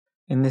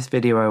In this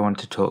video I want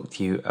to talk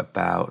to you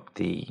about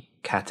the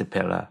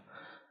Caterpillar,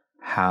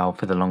 how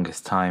for the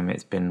longest time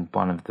it's been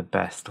one of the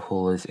best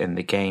haulers in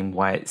the game,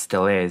 why it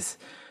still is,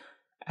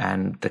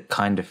 and the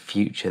kind of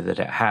future that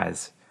it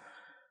has.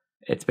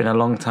 It's been a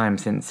long time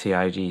since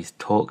CIG's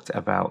talked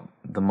about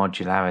the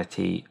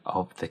modularity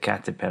of the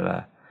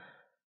Caterpillar,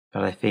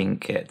 but I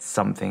think it's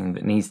something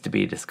that needs to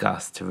be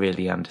discussed to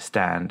really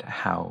understand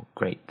how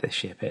great this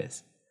ship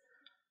is.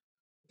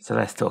 So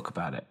let's talk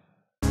about it.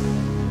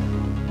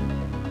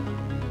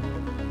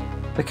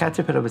 The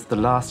Caterpillar was the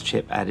last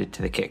ship added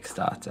to the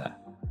Kickstarter.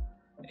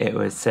 It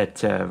was said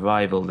to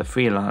rival the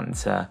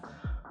Freelancer,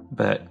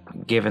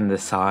 but given the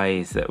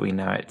size that we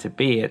know it to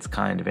be, it's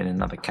kind of in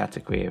another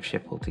category of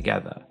ship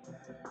altogether.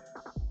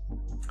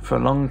 For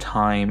a long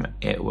time,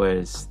 it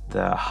was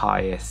the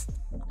highest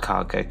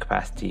cargo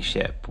capacity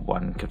ship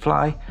one could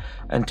fly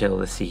until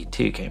the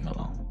C2 came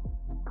along.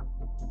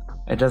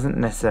 It doesn't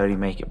necessarily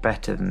make it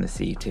better than the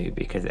C2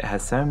 because it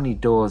has so many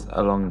doors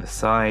along the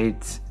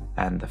sides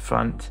and the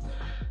front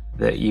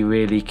that you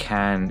really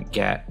can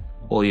get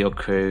all your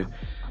crew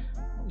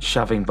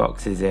shoving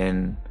boxes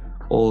in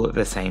all at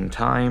the same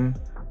time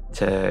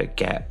to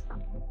get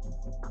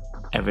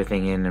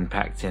everything in and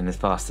packed in as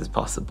fast as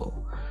possible.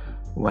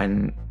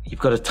 When you've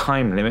got a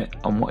time limit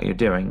on what you're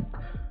doing,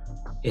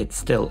 it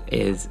still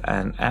is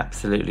an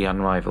absolutely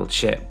unrivaled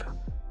ship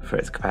for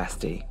its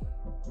capacity.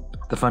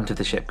 The front of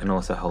the ship can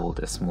also hold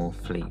a small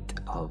fleet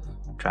of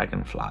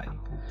Dragonfly,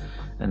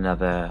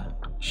 another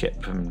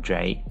ship from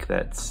Drake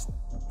that's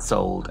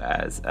sold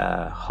as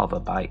a hover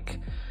bike,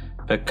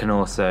 but can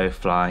also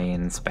fly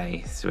in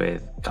space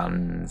with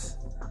guns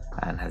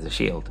and has a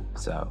shield,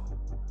 so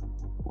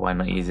why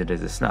not use it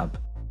as a snub?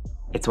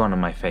 It's one of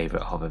my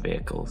favourite hover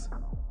vehicles.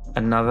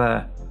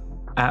 Another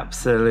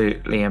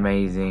absolutely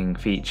amazing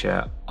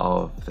feature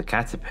of the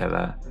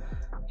Caterpillar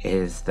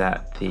is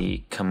that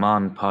the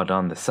command pod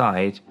on the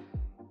side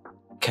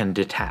can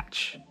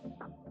detach,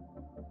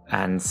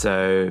 and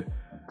so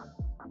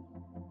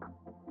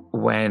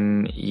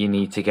when you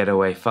need to get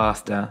away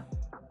faster,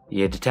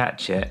 you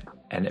detach it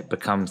and it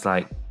becomes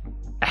like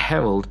a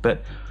Herald,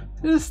 but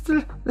just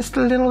a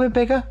little bit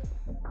bigger.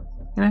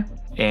 You know,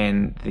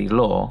 in the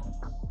lore,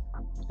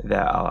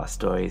 there are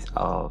stories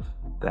of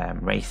them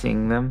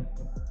racing them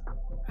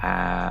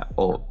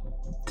or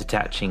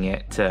detaching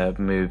it to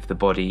move the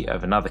body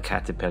of another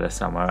Caterpillar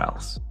somewhere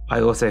else. I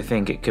also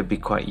think it could be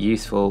quite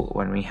useful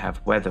when we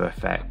have weather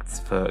effects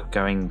for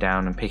going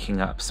down and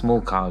picking up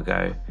small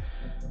cargo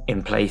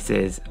in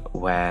places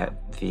where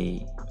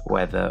the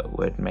weather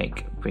would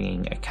make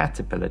bringing a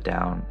Caterpillar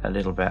down a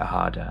little bit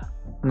harder.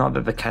 Not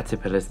that the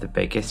Caterpillar is the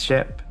biggest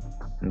ship,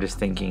 I'm just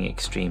thinking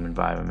extreme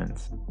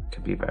environments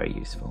could be very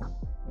useful.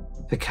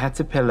 The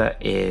Caterpillar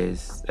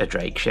is a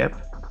Drake ship,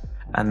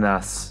 and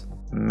thus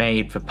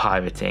made for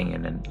pirating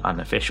in an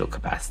unofficial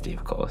capacity,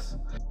 of course.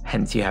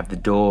 Hence you have the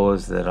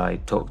doors that I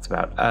talked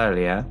about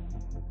earlier,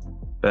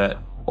 but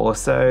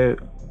also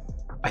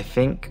I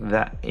think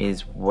that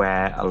is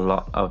where a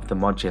lot of the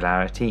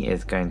modularity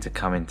is going to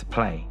come into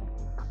play.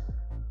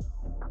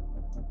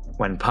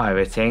 When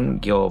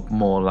pirating, you're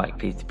more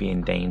likely to be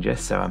in danger,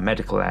 so a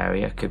medical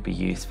area could be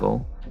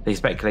useful. They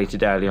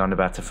speculated early on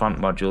about a front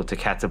module to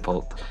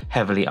catapult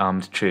heavily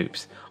armed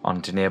troops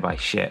onto nearby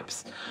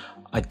ships.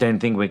 I don't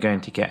think we're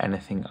going to get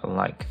anything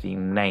like the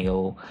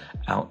nail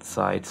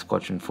outside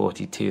Squadron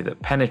 42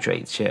 that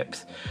penetrates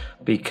ships,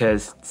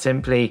 because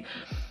simply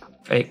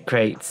it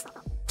creates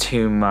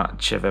too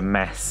much of a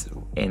mess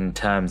in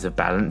terms of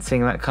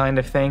balancing that kind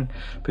of thing.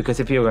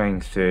 Because if you're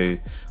going through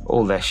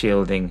all their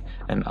shielding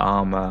and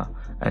armor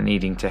and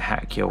needing to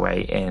hack your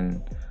way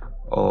in,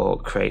 or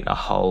create a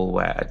hole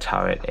where a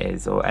turret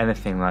is, or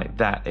anything like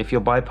that, if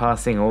you're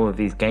bypassing all of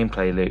these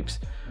gameplay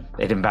loops,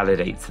 it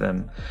invalidates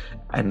them.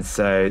 And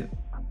so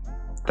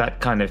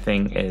that kind of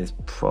thing is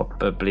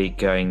probably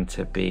going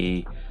to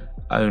be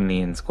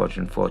only in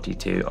Squadron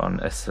 42 on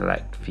a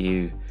select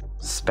few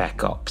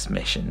spec ops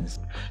missions.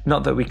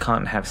 Not that we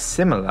can't have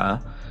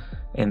similar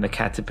in the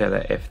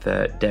Caterpillar if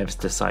the devs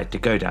decide to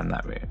go down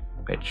that route,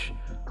 which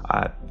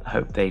I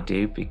hope they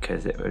do,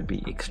 because it would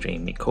be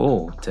extremely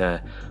cool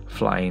to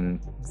fly in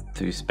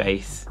through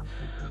space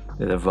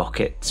with a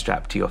rocket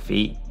strapped to your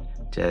feet,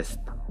 just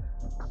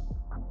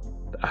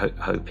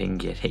hoping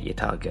you'd hit your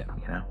target,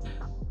 you know.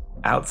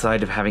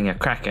 Outside of having a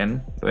Kraken,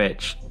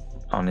 which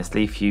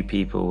honestly few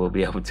people will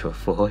be able to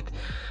afford,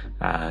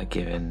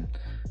 given,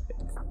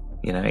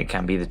 you know, it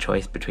can be the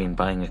choice between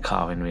buying a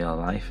car in real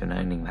life and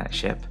owning that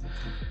ship.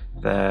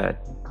 The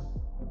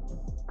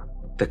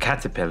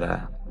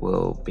Caterpillar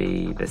will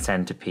be the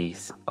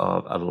centerpiece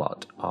of a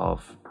lot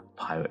of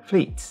pirate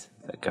fleets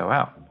that go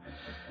out.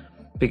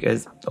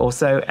 Because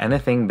also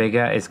anything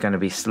bigger is going to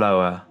be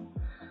slower,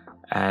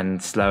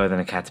 and slower than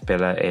a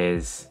Caterpillar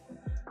is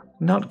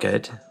not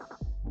good.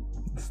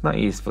 It's not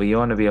useful. You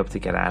want to be able to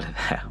get out of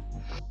there.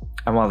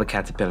 And while the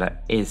Caterpillar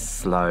is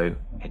slow,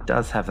 it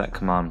does have that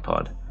command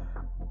pod,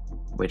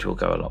 which will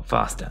go a lot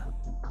faster.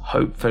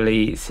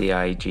 Hopefully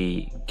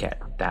CIG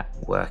get that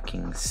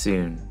working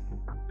soon,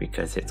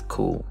 because it's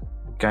cool.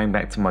 Going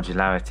back to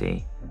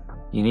modularity,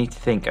 you need to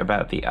think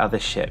about the other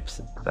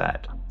ships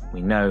that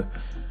we know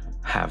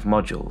have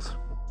modules.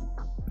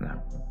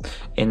 Now,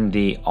 in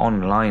the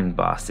online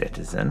Bar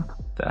Citizen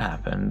that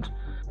happened,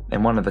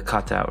 in one of the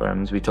cutout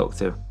rooms, we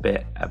talked a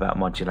bit about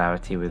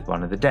modularity with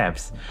one of the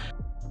devs.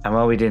 And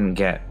while we didn't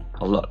get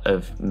a lot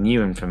of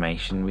new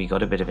information, we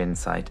got a bit of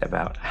insight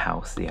about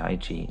how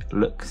CIG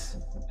looks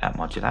at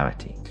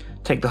modularity.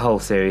 Take the whole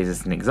series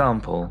as an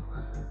example.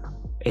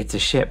 It's a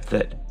ship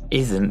that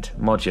isn't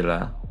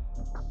modular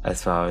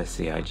as far as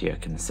CIG are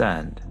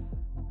concerned.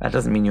 That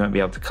doesn't mean you won't be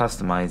able to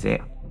customize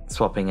it,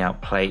 swapping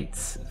out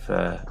plates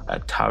for a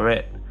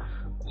turret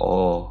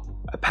or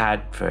a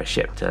pad for a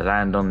ship to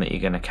land on that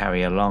you're going to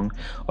carry along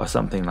or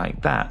something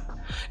like that.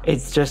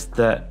 It's just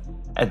that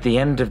at the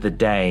end of the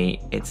day,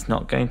 it's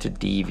not going to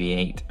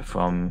deviate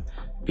from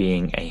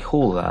being a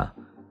hauler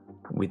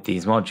with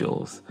these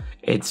modules.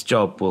 Its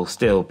job will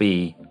still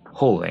be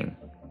hauling,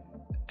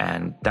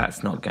 and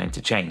that's not going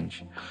to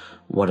change.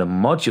 What a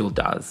module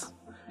does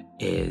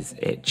is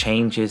it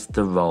changes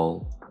the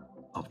role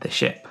of the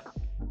ship.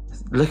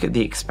 Look at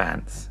the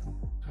Expanse.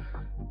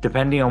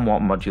 Depending on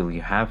what module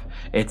you have,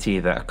 it's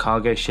either a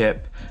cargo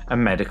ship, a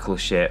medical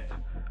ship,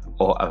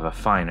 or a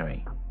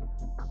refinery.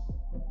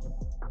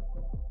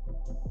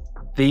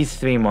 These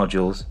three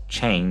modules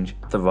change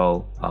the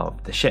role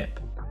of the ship.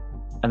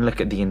 And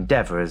look at the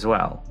Endeavour as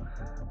well,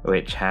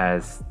 which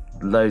has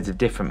loads of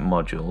different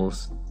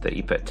modules that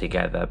you put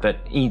together, but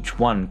each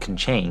one can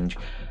change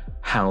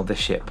how the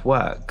ship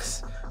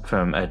works,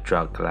 from a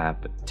drug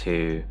lab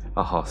to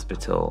a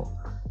hospital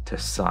to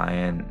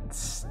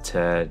science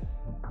to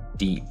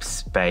deep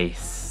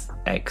space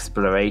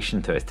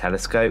exploration through a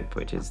telescope,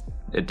 which is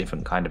a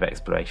different kind of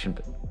exploration,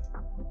 but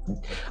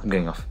I'm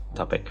going off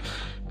topic.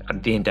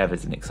 The Endeavour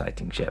is an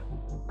exciting ship.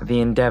 The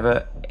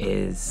Endeavour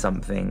is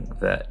something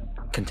that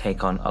can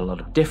take on a lot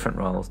of different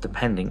roles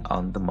depending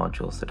on the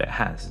modules that it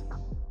has.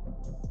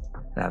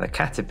 Now, the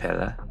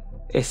Caterpillar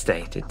is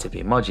stated to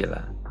be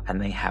modular,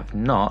 and they have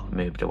not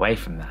moved away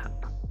from that.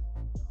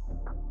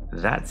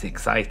 That's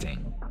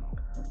exciting.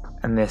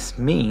 And this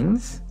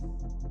means,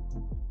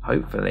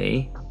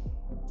 hopefully,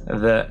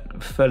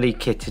 that fully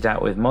kitted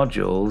out with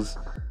modules,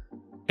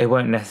 it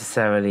won't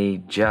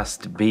necessarily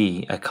just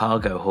be a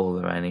cargo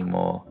hauler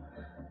anymore,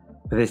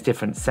 with its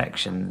different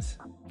sections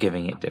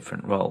giving it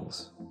different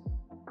roles.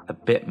 A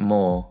bit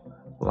more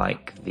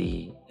like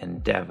the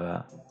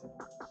Endeavour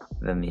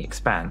than the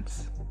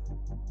Expanse,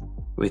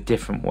 with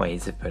different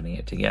ways of putting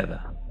it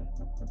together.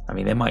 I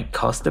mean, they might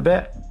cost a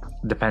bit,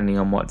 depending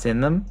on what's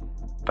in them,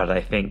 but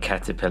I think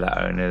Caterpillar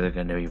owners are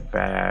going to be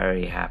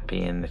very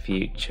happy in the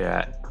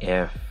future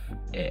if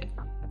it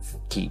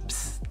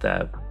keeps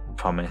the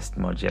promised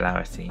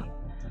modularity.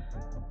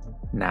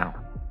 Now,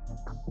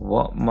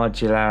 what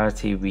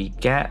modularity we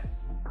get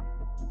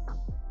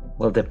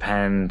will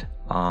depend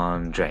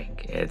on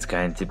Drake. It's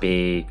going to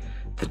be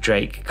the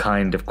Drake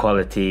kind of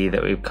quality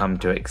that we've come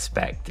to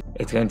expect.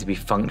 It's going to be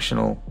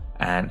functional,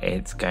 and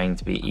it's going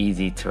to be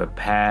easy to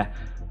repair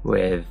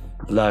with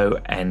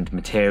low-end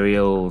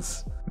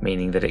materials,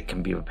 meaning that it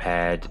can be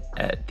repaired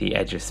at the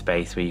edge of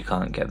space where you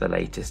can't get the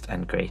latest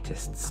and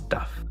greatest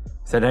stuff.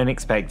 So don't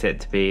expect it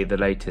to be the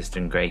latest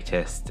and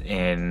greatest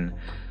in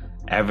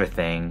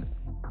everything,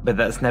 but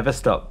that's never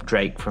stopped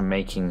Drake from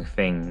making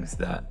things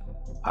that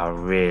are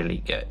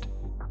really good.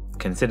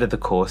 Consider the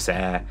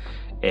Corsair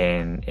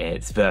in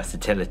its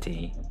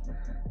versatility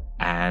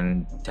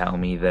and tell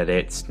me that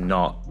it's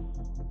not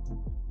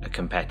a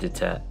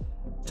competitor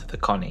to the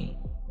Connie,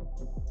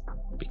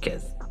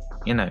 because,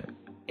 you know,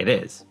 it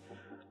is.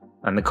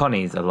 And the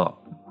Connie's a lot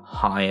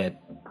higher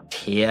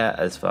tier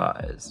as far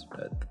as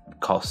the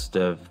cost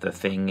of the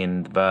thing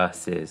in the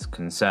verse is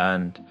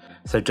concerned.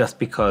 So just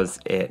because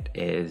it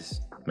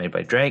is made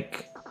by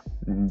Drake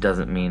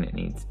doesn't mean it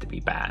needs to be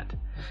bad.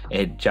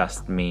 It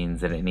just means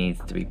that it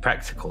needs to be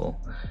practical,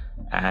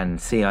 and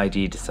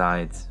CIG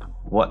decides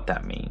what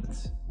that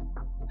means.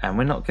 And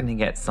we're not going to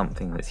get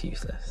something that's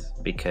useless,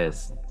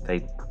 because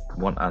they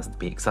want us to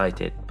be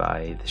excited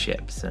by the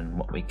ships and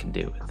what we can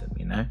do with them,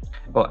 you know?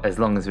 Or as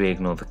long as we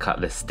ignore the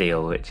Cutlass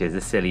Steel, which is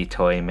a silly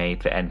toy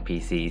made for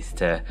NPCs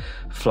to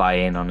fly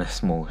in on a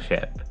small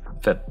ship.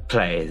 For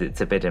players,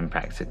 it's a bit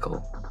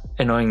impractical.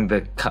 Ignoring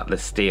the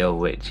Cutlass Steel,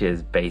 which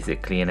is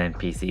basically an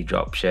NPC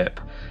dropship,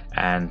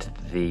 and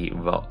the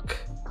Rock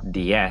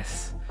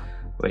DS,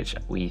 which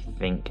we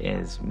think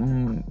is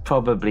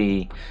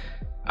probably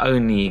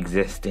only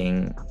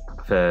existing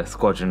for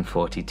Squadron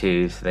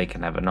 42, so they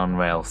can have an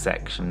on-rail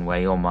section where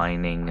you're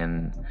mining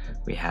and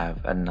we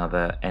have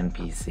another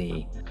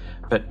NPC.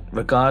 But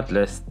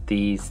regardless,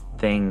 these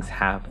things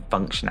have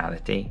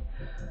functionality,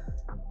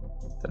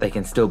 but they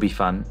can still be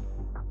fun.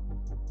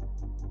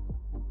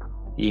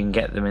 You can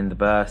get them in the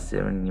burst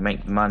and you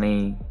make the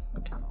money.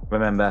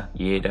 Remember,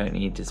 you don't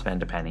need to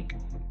spend a penny.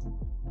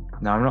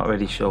 Now, I'm not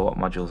really sure what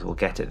modules we'll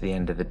get at the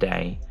end of the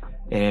day.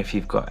 And if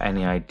you've got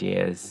any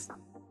ideas,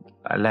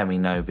 let me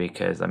know,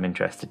 because I'm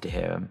interested to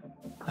hear them.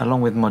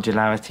 Along with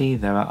modularity,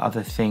 there are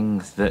other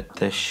things that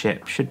the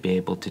ship should be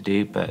able to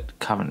do but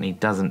currently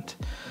doesn't.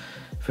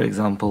 For For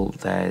example,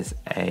 there's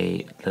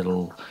a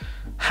little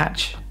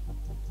hatch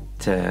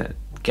to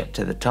get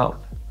to the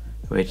top,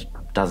 which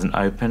doesn't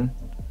open.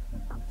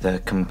 The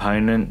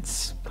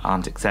components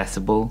aren't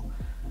accessible,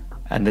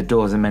 and the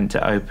doors are meant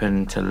to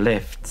open to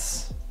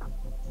lifts,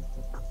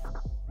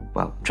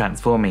 well,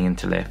 transforming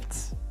into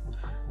lifts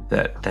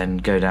that then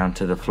go down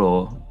to the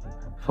floor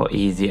for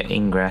easier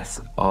ingress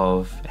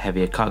of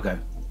heavier cargo.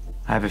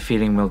 I have a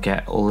feeling we'll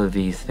get all of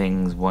these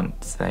things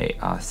once they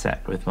are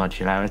set with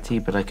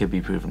modularity, but I could be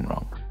proven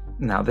wrong.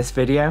 Now, this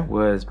video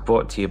was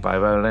brought to you by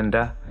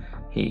Rolender.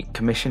 He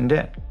commissioned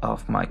it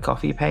off my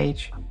Ko-fi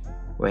page,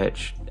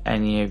 which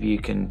any of you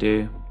can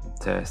do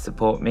to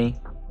support me,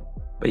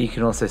 but you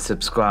can also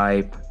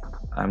subscribe.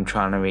 I'm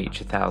trying to reach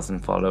 1,000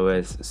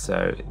 followers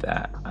so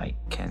that I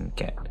can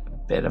get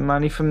a bit of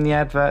money from the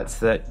adverts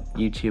that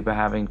YouTube are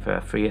having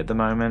for free at the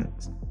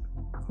moment.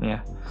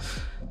 Yeah,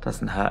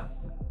 doesn't hurt.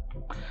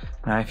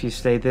 Now, if you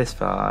stayed this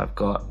far, I've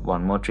got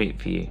one more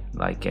treat for you.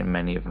 Like in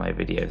many of my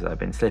videos, I've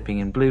been slipping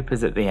in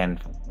bloopers at the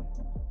end.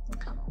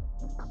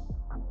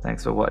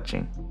 Thanks for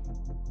watching.